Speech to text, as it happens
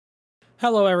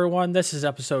Hello, everyone. This is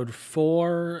episode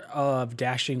 4 of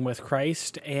Dashing with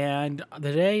Christ, and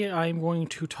today I'm going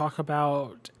to talk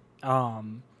about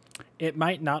It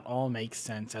Might Not All Make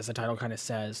Sense, as the title kind of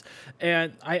says.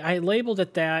 And I labeled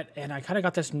it that, and I kind of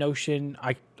got this notion.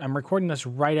 I'm recording this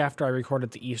right after I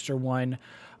recorded the Easter one.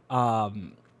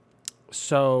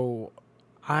 So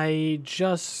I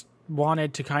just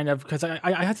wanted to kind of, because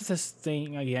I had this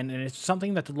thing again, and it's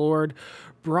something that the Lord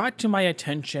brought to my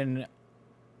attention.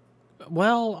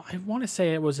 Well, I want to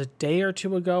say it was a day or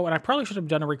two ago, and I probably should have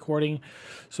done a recording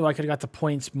so I could have got the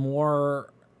points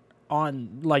more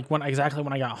on, like, when I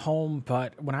got home.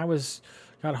 But when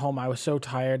got home, I was so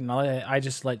tired, and I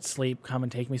just let sleep come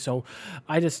and take me. So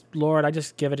Lord, I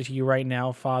just give it to you right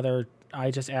now, Father. I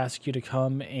just ask you to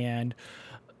come and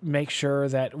make sure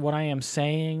that what I am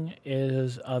saying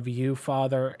is of you,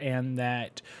 Father, and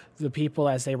that the people,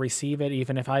 as they receive it,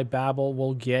 even if I babble,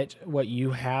 will get what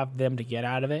you have them to get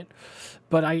out of it.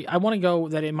 But I want to go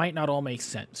that it might not all make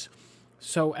sense.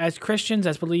 So as Christians,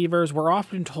 as believers, we're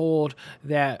often told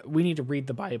that we need to read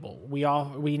the Bible.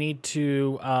 We need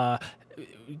to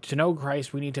know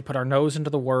Christ. We need to put our nose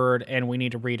into the Word, and we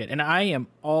need to read it. And I am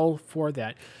all for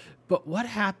that. But what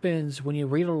happens when you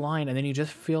read a line and then you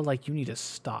just feel like you need to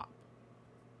stop?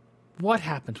 What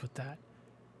happens with that?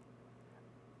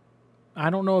 I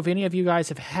don't know if any of you guys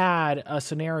have had a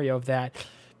scenario of that,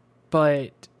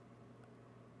 but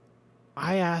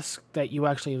I ask that you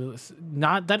actually,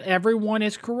 not that everyone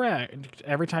is correct,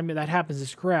 every time that happens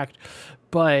is correct,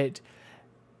 but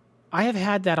I have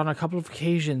had that on a couple of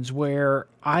occasions where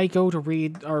I go to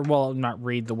read, or well, not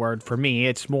read the word for me,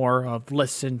 it's more of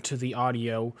listen to the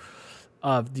audio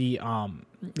of the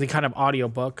kind of audio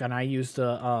book, and I use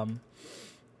the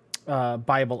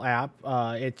Bible app.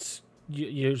 It's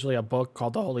usually a book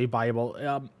called the Holy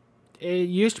Bible. It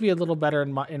used to be a little better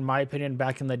in my opinion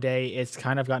back in the day. It's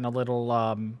kind of gotten a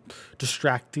little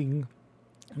distracting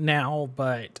now,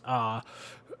 but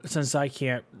since I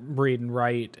can't read and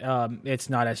write,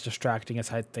 it's not as distracting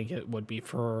as I think it would be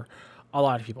for a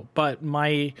lot of people. But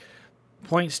my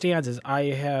point stands is I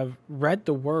have read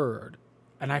the Word,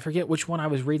 and I forget which one I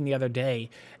was reading the other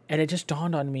day, and it just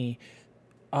dawned on me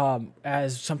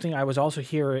as something I was also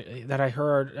that I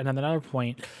heard at another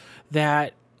point,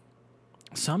 that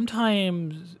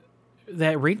sometimes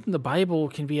that reading the Bible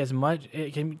can be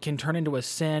can turn into a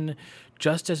sin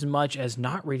just as much as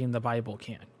not reading the Bible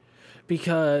can.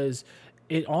 Because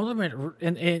in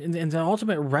the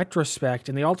ultimate retrospect,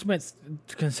 in the ultimate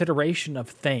consideration of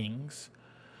things,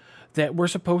 that we're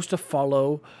supposed to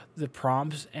follow the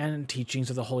prompts and teachings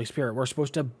of the Holy Spirit. We're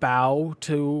supposed to bow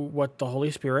to what the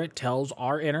Holy Spirit tells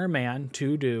our inner man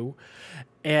to do.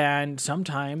 And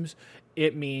sometimes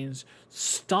it means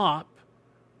stop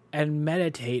and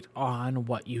meditate on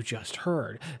what you just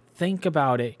heard. Think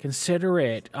about it, consider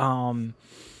it, bring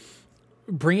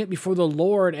it before the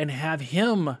Lord and have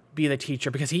Him be the teacher,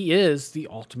 because He is the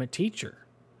ultimate teacher.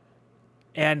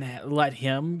 And let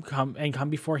Him come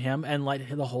before Him, and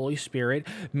let the Holy Spirit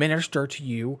minister to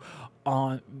you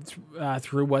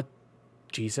through what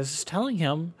Jesus is telling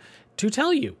Him to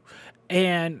tell you,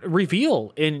 and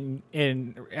reveal in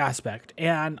aspect.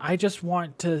 And I just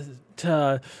want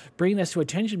to bring this to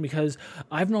attention, because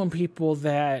I've known people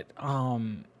that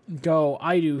go,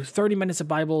 I do 30 minutes of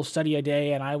Bible study a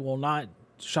day, and I will not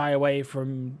shy away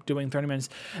from doing 30 minutes,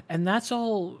 and that's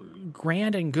all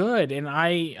grand and good. And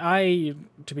I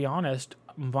to be honest,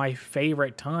 my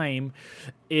favorite time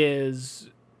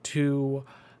is to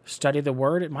study the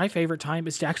Word. My favorite time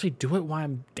is to actually do it while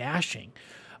I'm dashing.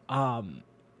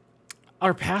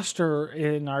 Our pastor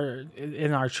in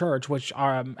our church, which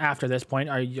after this point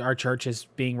our church is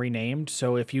being renamed,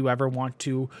 so if you ever want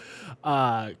to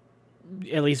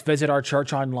at least visit our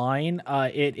church online,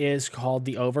 it is called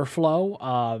The Overflow.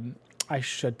 I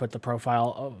should put the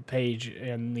profile page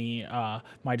in the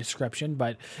my description,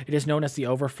 but it is known as The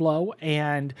Overflow.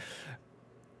 And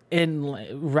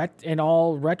in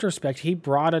all retrospect, he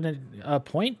brought a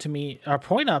point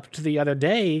up to the other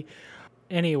day.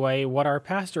 Anyway, what our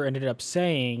pastor ended up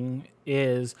saying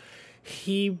is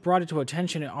he brought it to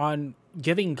attention on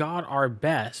giving God our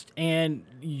best, and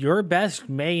your best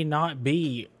may not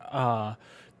be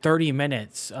 30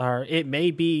 minutes, or it may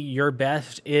be your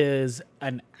best is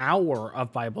an hour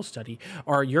of Bible study,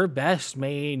 or your best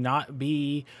may not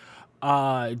be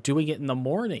doing it in the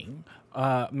morning.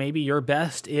 Maybe your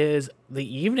best is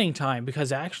the evening time,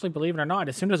 because actually, believe it or not,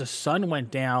 as soon as the sun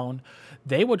went down,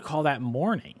 they would call that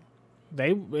morning.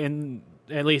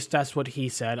 At least that's what he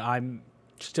said. I'm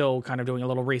still kind of doing a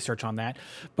little research on that.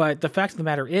 But the fact of the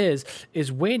matter is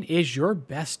when is your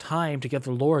best time to give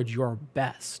the Lord your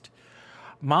best?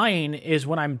 Mine is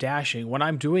when I'm dashing, when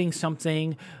I'm doing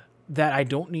something that I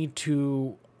don't need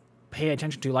to pay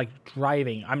attention to, like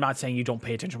driving. I'm not saying you don't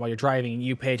pay attention while you're driving.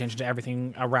 You pay attention to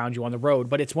everything around you on the road,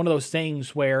 but it's one of those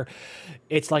things where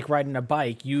it's like riding a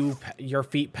bike. Your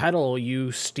feet pedal,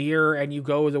 you steer, and you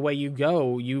go the way you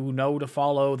go. You know to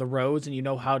follow the roads, and you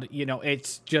know how to,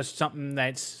 it's just something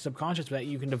that's subconscious that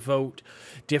you can devote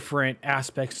different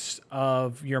aspects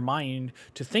of your mind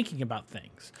to thinking about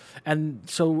things. And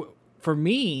so for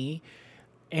me,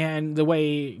 and the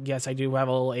way, yes, I do have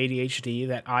a little ADHD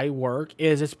that I work,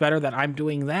 is it's better that I'm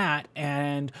doing that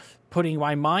and putting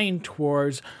my mind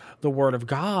towards the Word of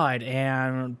God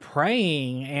and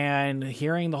praying and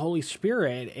hearing the Holy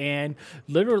Spirit. And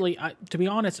literally, to be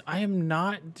honest, I am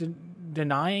not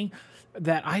denying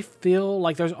that I feel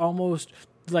like there's almost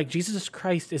like Jesus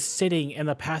Christ is sitting in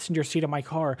the passenger seat of my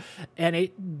car. And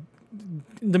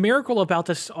the miracle about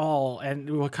this all,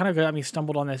 and what kind of got me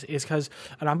stumbled on this, is because,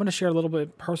 and I'm going to share a little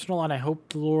bit personal, and I hope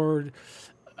the Lord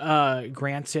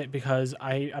grants it, because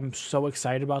I'm so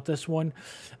excited about this one,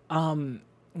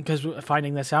 because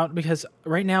finding this out, because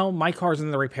right now my car's in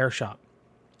the repair shop.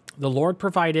 The Lord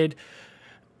provided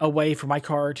a way for my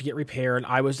car to get repaired.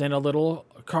 I was in a little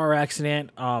car accident.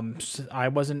 I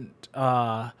wasn't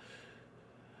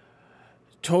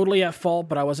totally at fault,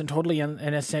 but I wasn't totally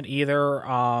innocent either.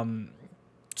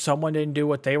 Someone didn't do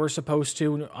what they were supposed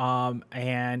to.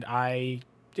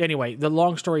 Anyway, the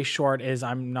long story short is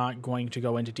I'm not going to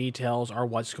go into details or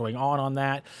what's going on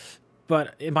that,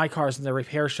 but my car's in the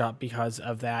repair shop because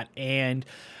of that. And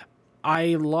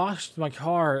I lost my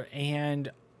car,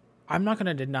 and I'm not going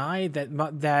to deny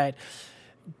that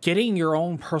getting your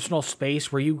own personal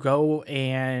space where you go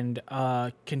and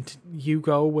you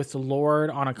go with the Lord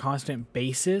on a constant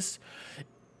basis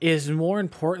is more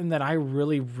important than I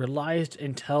really realized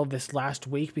until this last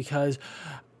week, because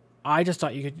I just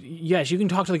thought you can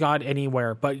talk to God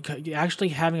anywhere, but actually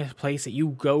having a place that you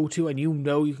go to and you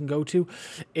can go to,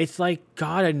 it's like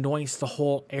God anoints the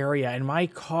whole area. And my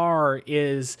car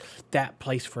is that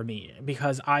place for me,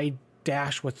 because I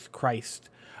dash with Christ.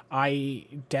 I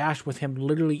dash with him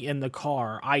literally in the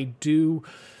car. I do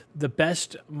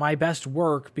my best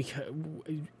work, because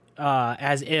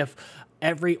as if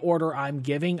every order I'm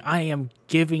giving, I am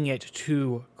giving it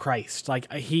to Christ.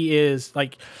 Like he is,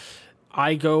 like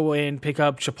I go and pick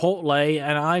up Chipotle,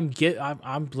 and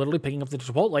I'm literally picking up the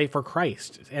Chipotle for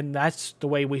Christ, and that's the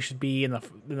way we should be in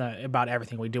the about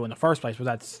everything we do in the first place. But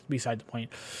that's beside the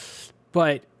point.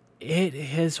 But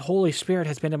his Holy Spirit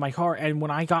has been in my car. And when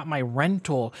I got my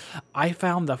rental, I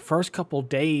found the first couple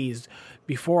days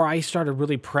before I started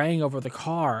really praying over the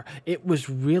car, it was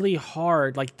really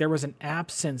hard. Like there was an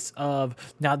absence of,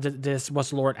 now this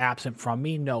was the Lord absent from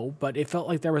me? No, but it felt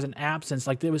like there was an absence,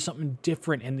 like there was something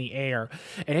different in the air.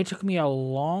 And it took me a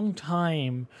long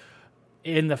time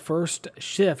in the first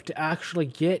shift to actually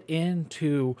get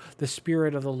into the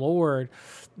Spirit of the Lord,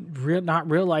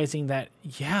 not realizing that,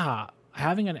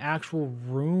 having an actual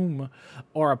room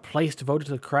or a place devoted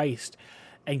to Christ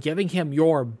and giving him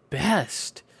your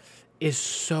best is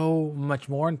so much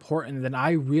more important than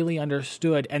I really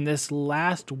understood. And this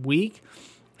last week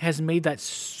has made that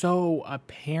so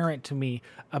apparent to me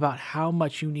about how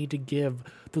much you need to give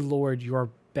the Lord your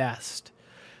best.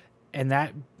 And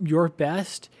that your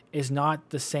best is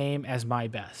not the same as my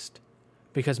best,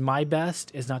 because my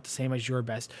best is not the same as your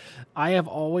best. I have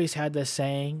always had this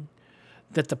saying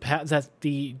that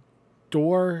the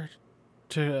door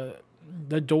to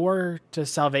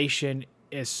salvation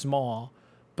is small,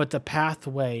 but the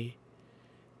pathway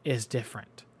is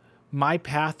different. My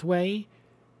pathway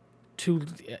to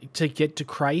get to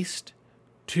Christ,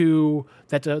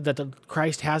 that the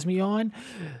Christ has me on,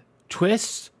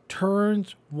 twists,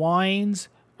 turns, winds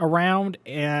around,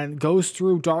 and goes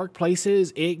through dark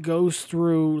places. It goes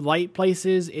through light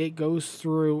places. It goes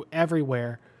through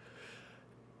everywhere.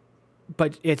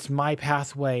 But it's my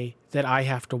pathway that I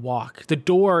have to walk. The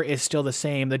door is still the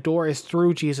same. The door is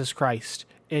through Jesus Christ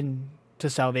into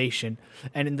salvation,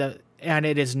 and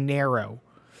it is narrow.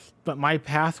 But my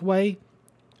pathway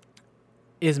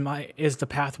is the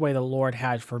pathway the Lord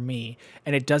had for me,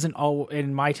 and it doesn't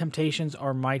and my temptations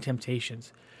are my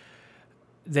temptations.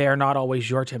 They are not always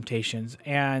your temptations.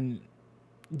 And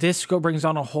this brings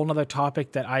on a whole nother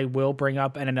topic that I will bring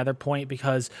up at another point,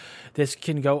 because this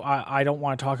can go, I don't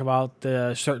want to talk about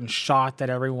the certain shot that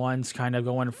everyone's kind of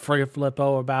going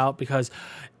flippo about, because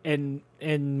in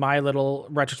my little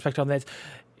retrospect on this,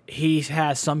 he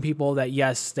has some people that,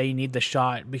 yes, they need the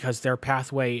shot because their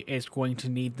pathway is going to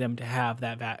need them to have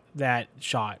that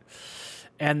shot.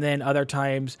 And then other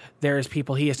times there's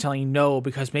people he is telling no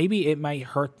because maybe it might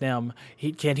hurt them.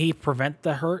 Can he prevent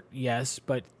the hurt? Yes,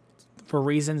 but for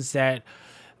reasons that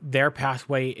their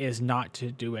pathway is not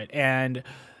to do it. And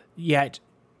yet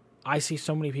I see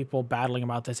so many people battling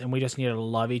about this, and we just need to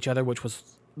love each other, which was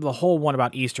the whole one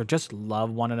about Easter. Just love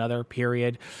one another,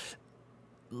 period.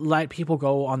 Let people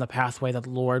go on the pathway that the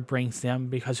Lord brings them,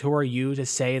 because who are you to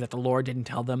say that the Lord didn't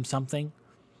tell them something?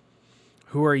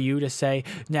 Who are you to say?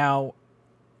 Now,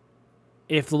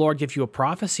 if the Lord gives you a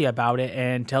prophecy about it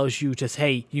and tells you to,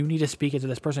 hey, you need to speak it to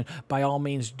this person, by all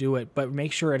means do it. But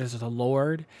make sure it is the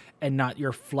Lord and not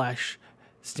your flesh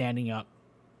standing up,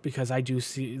 because I do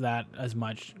see that as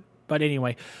much. But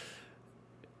anyway,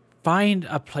 find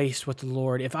a place with the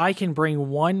Lord. If I can bring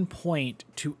one point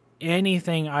to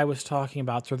anything I was talking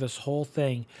about through this whole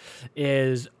thing,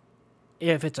 is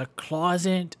if it's a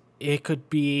closet, it could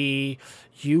be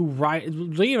you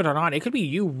believe it or not, it could be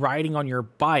you riding on your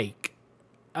bike,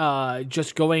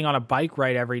 just going on a bike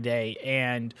ride every day.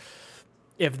 And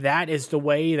if that is the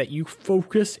way that you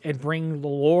focus and bring the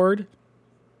Lord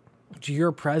to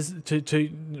your presence,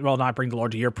 well, not bring the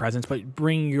Lord to your presence, but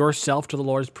bring yourself to the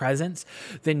Lord's presence,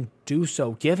 then do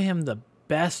so. Give him the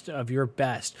best of your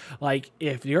best. Like,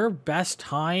 if your best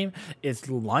time is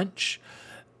lunch,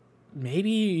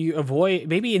 maybe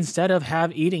instead of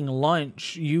eating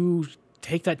lunch, you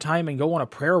take that time and go on a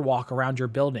prayer walk around your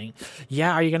building.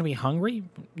 Yeah, are you going to be hungry?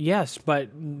 Yes, but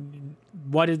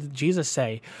what did Jesus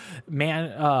say?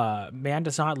 Man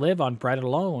does not live on bread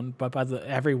alone, but by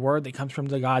every word that comes from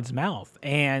the God's mouth.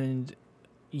 And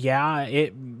yeah,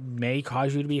 it may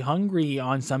cause you to be hungry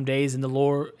on some days, and the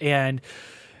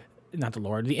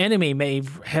enemy may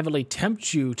heavily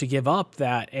tempt you to give up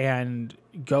that and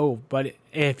go. But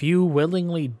if you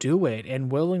willingly do it, and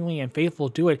willingly and faithful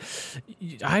do it,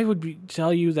 I would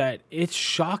tell you that it's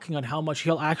shocking on how much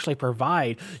he'll actually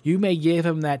provide. You may give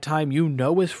him that time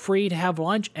is free to have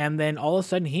lunch, and then all of a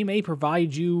sudden he may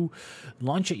provide you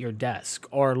lunch at your desk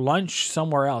or lunch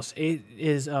somewhere else. It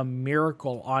is a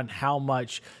miracle on how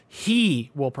much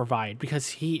he will provide,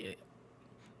 because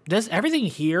everything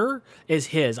here is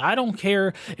his. I don't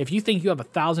care if you think you have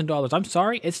 $1,000. I'm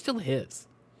sorry, it's still his.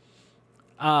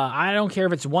 I don't care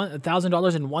if it's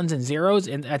 $1,000 in ones and zeros,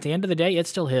 and at the end of the day, it's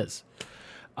still his.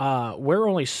 We're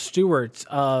only stewards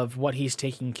of what he's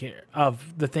taking care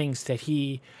of, the things that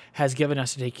he has given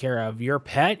us to take care of. Your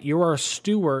pet, you are a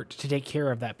steward to take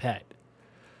care of that pet.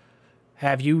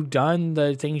 Have you done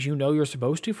the things you're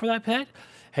supposed to for that pet?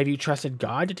 Have you trusted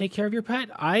God to take care of your pet?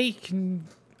 I can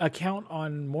account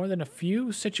on more than a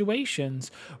few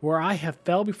situations where I have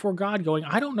fell before God going,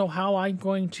 I don't know how I'm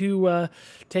going to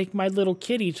take my little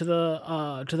kitty to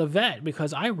the vet,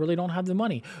 because I really don't have the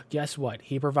money. Guess what?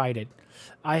 He provided.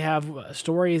 I have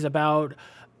stories about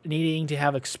needing to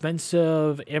have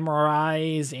expensive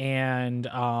MRIs and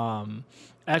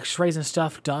x-rays and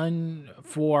stuff done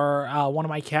for one of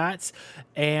my cats,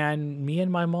 and me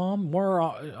and my mom were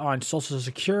on Social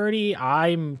Security.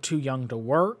 I'm too young to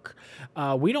work.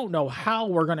 We don't know how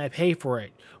we're going to pay for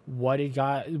it. What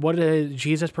did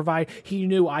Jesus provide? He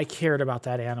knew I cared about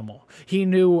that animal. He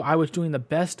knew I was doing the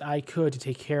best I could to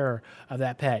take care of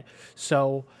that pet.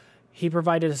 So he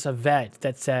provided us a vet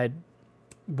that said,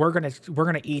 we're gonna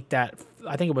eat that.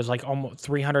 I think it was like almost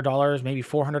 $300, maybe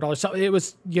 $400. So it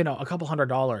was, a couple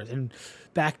 $100. And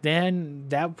back then,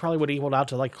 that probably would equal out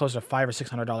to like close to $500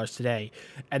 or $600 today.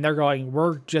 And they're going,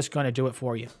 we're just going to do it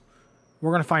for you.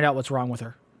 We're going to find out what's wrong with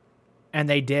her. And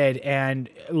they did. And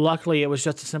luckily, it was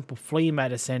just a simple flea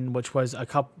medicine, which was a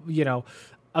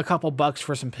couple bucks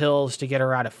for some pills to get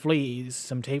her out of fleas,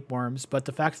 some tapeworms. But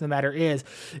the fact of the matter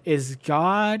is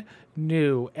God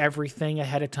knew everything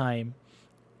ahead of time.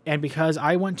 And because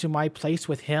I went to my place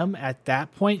with him at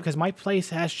that point, because my place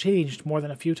has changed more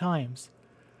than a few times.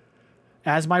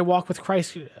 As my walk with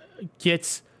Christ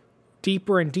gets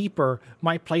deeper and deeper,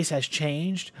 my place has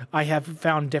changed. I have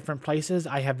found different places.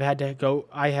 I have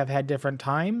had different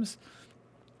times.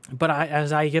 But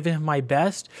as I give him my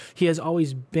best, he has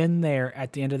always been there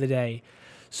at the end of the day.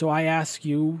 So I ask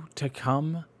you to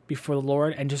come before the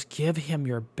Lord and just give him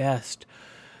your best.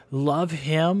 Love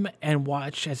him and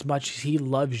watch as much as he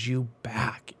loves you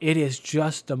back. It is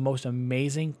just the most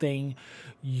amazing thing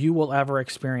you will ever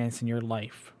experience in your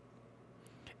life.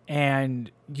 And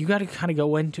you got to kind of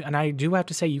go into, and I do have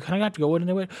to say, you kind of got to go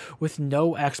into it with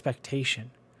no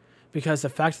expectation. Because the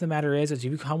fact of the matter is if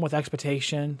you come with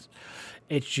expectations,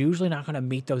 it's usually not going to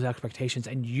meet those expectations,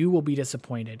 and you will be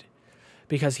disappointed.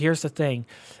 Because here's the thing.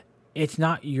 It's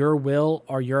not your will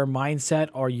or your mindset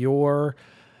or your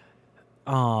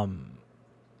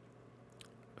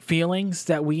feelings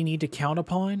that we need to count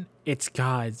upon. It's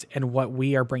God's and what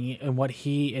we are bringing and what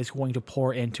He is going to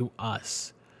pour into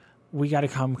us. We got to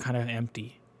come kind of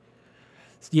empty.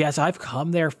 Yes, I've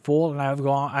come there full, and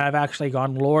I've actually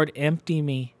gone, Lord, empty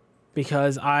me,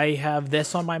 because I have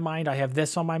this on my mind. I have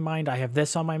this on my mind. I have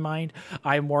this on my mind.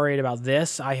 I'm worried about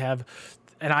this. I have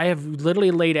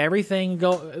literally laid everything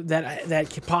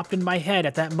that popped in my head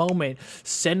at that moment,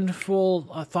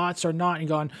 sinful thoughts or not, and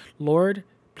gone, Lord,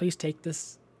 please take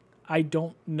this. I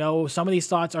don't know. Some of these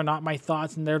thoughts are not my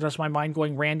thoughts, and they're just my mind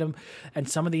going random. And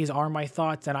some of these are my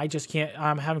thoughts, and I just can't.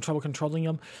 I'm having trouble controlling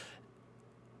them.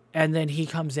 And then He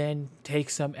comes in,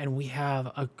 takes them, and we have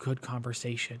a good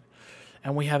conversation.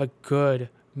 And we have a good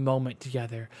moment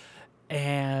together.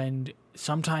 And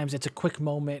sometimes it's a quick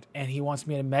moment, and He wants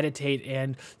me to meditate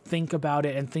and think about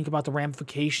it and think about the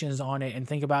ramifications on it and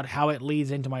think about how it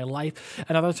leads into my life.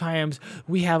 And other times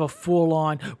we have a full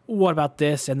on, what about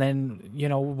this? And then,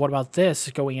 what about this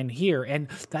going in here? And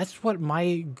that's what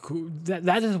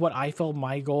that is what I feel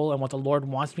my goal, and what the Lord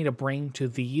wants me to bring to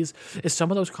these is some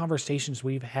of those conversations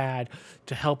we've had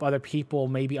to help other people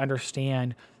maybe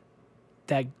understand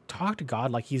that talk to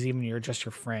God like He's even just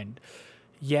your friend.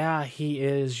 Yeah, He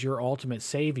is your ultimate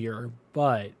savior,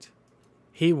 but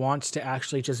He wants to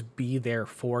actually just be there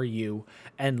for you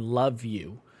and love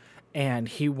you. And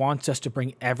He wants us to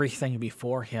bring everything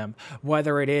before Him,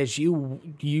 whether it is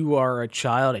you are a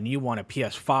child and you want a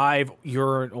PS5,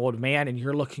 you're an old man and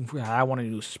you're looking for, I want a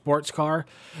new sports car,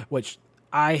 which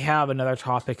I have another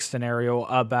topic scenario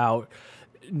about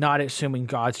not assuming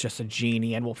God's just a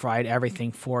genie and will provide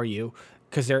everything for you,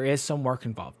 because there is some work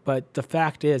involved. But the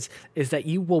fact is that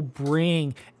you will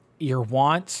bring your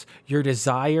wants, your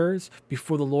desires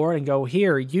before the Lord and go,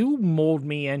 here, you mold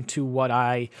me into what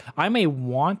I may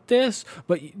want this,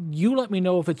 but you let me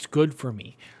know if it's good for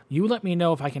me. You let me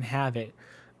know if I can have it.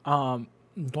 One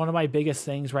of my biggest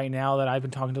things right now that I've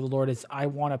been talking to the Lord is I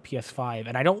want a PS5.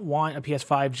 And I don't want a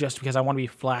PS5 just because I want to be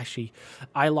flashy.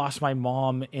 I lost my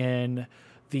mom in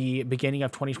the beginning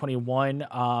of 2021.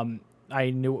 I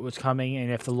knew it was coming,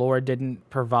 and if the Lord didn't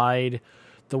provide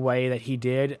the way that He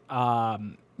did,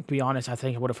 to be honest, I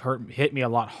think it would have hit me a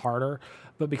lot harder.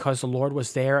 But because the Lord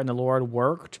was there and the Lord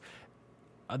worked,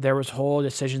 there was whole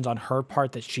decisions on her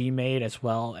part that she made as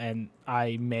well, and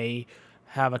I may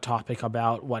have a topic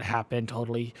about what happened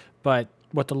totally, but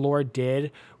what the Lord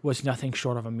did was nothing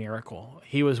short of a miracle.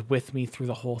 He was with me through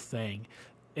the whole thing,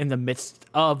 in the midst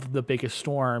of the biggest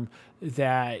storm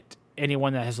that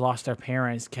anyone that has lost their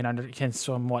parents can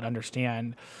somewhat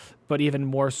understand, but even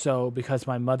more so because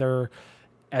my mother,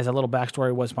 as a little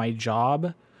backstory, was my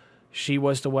job. She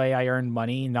was the way I earned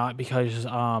money, not because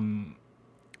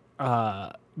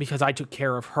I took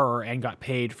care of her and got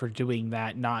paid for doing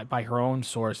that, not by her own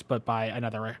source, but by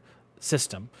another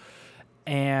system.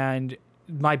 And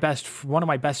one of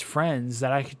my best friends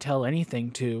that I could tell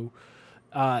anything to,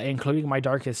 including my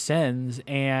darkest sins,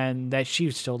 and that she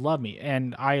still loved me.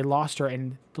 And I lost her,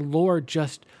 and the Lord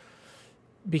just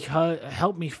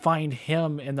helped me find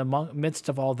Him in the midst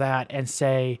of all that and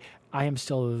say, I am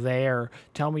still there.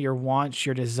 Tell me your wants,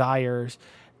 your desires.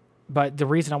 But the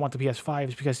reason I want the PS5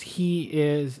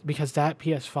 is because that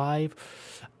PS5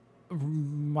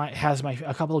 has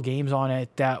a couple of games on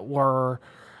it that were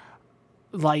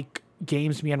like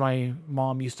games me and my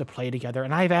mom used to play together,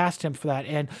 and I've asked Him for that,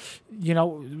 and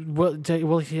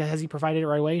has He provided it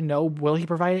right away? No. Will He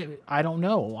provide it? I don't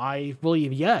know. I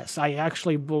believe yes. I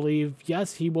actually believe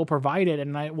yes, He will provide it,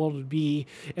 and it will be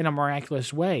in a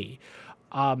miraculous way,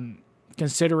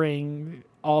 considering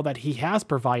all that He has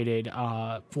provided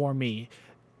for me.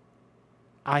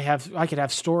 I could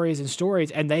have stories and stories,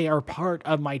 and they are part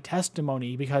of my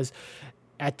testimony, because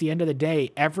at the end of the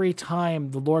day, every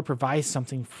time the Lord provides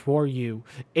something for you,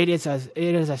 it is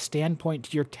a standpoint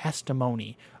to your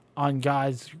testimony on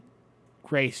God's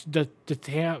grace. The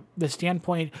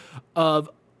standpoint of,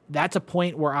 that's a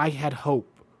point where I had hope,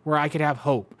 where I could have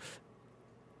hope.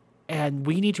 And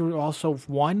we need to also,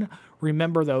 one,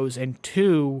 remember those, and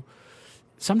two,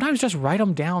 sometimes just write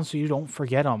them down so you don't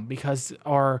forget them,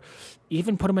 or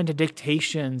even put them into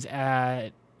dictations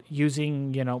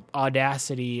using,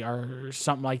 Audacity or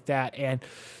something like that. And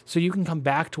so you can come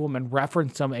back to them and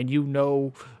reference them, and you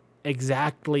know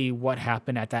exactly what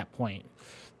happened at that point.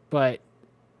 But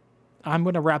I'm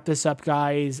going to wrap this up,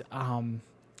 guys,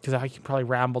 because I can probably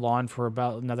ramble on for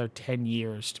about another 10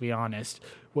 years, to be honest,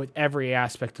 with every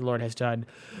aspect the Lord has done.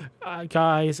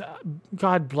 Guys,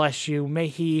 God bless you. May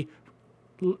He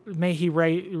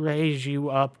raise you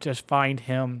up to find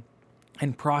Him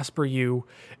and prosper you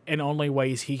in only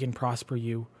ways He can prosper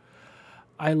you.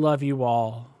 I love you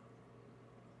all.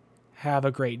 Have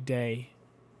a great day.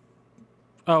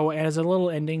 Oh, and as a little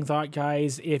ending thought,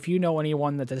 guys, if you know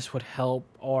anyone that this would help,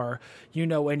 or you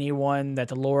know anyone that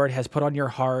the Lord has put on your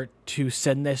heart to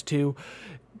send this to,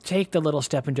 take the little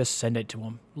step and just send it to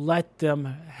them. Let them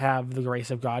have the grace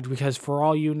of God, because for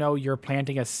all you know, you're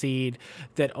planting a seed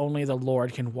that only the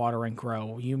Lord can water and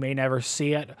grow. You may never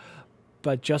see it,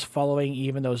 but just following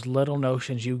even those little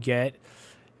notions you get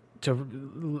to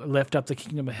lift up the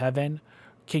kingdom of heaven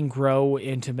can grow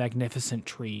into magnificent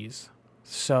trees.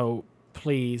 So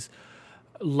please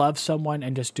love someone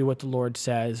and just do what the Lord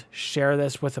says. Share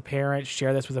this with a parent,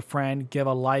 share this with a friend, give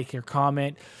a like or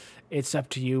comment. It's up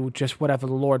to you, just whatever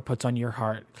the Lord puts on your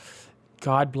heart.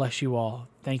 God bless you all.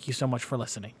 Thank you so much for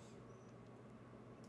listening.